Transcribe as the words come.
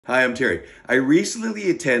Hi, I'm Terry. I recently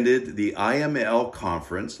attended the IML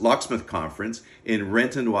conference, Locksmith Conference in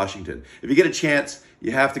Renton, Washington. If you get a chance,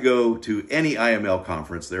 you have to go to any IML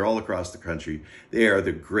conference. They're all across the country. They are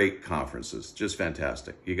the great conferences, just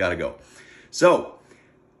fantastic. You got to go. So,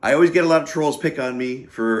 I always get a lot of trolls pick on me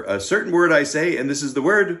for a certain word I say, and this is the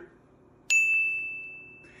word.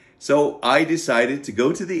 So I decided to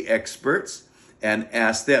go to the experts and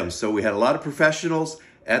ask them. So we had a lot of professionals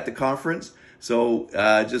at the conference. So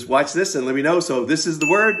just watch this and let me know. So this is the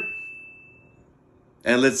word,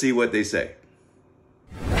 and let's see what they say.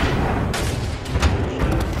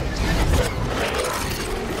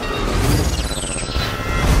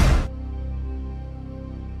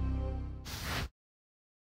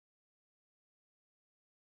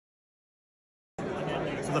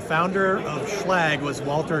 So the founder of Schlage was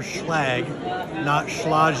Walter Schlage, not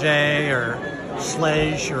Schlage or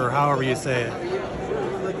Schlage or however you say it.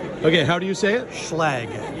 Okay, how do you say it?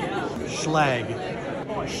 Schlage. Schlage.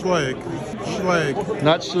 Schlage. Schlage.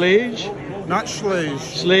 Not Schlage? Not Schlage.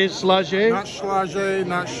 Schlage? Not Schlage,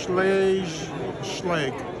 not Schlage.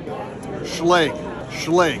 Schlage. Schlage.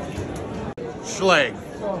 Schlage. Schlage.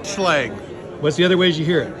 Schlage. What's the other ways you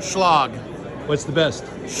hear it? Schlage. What's the best?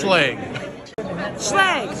 Schlage.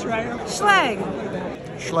 Schlage. Schlage.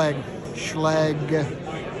 Schlage. Schlage.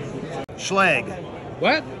 Schlage.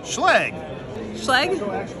 What? Schlage. Schlag?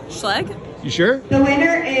 Schlag? You sure? The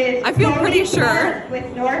winner is I feel pretty sure.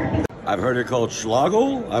 With North. I've heard it called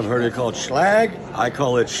Schlagel. I've heard it called Schlag. I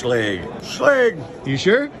call it Schlag. Schlag. You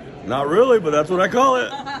sure? Not really, but that's what I call it.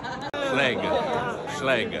 Schlag.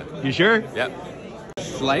 Schlag. You sure? Yep.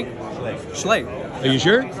 Schlag. Schlag. Are you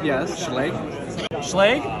sure? Yes. Schlag.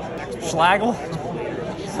 Schlag? Schlagel?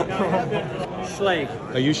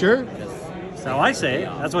 Schlag. Are you sure? That's how I say it.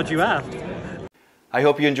 That's what you asked. I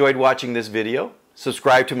hope you enjoyed watching this video.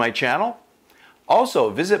 Subscribe to my channel. Also,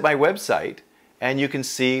 visit my website and you can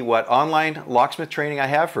see what online locksmith training I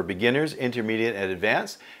have for beginners, intermediate, and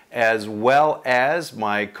advanced, as well as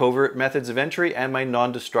my covert methods of entry and my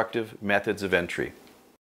non-destructive methods of entry.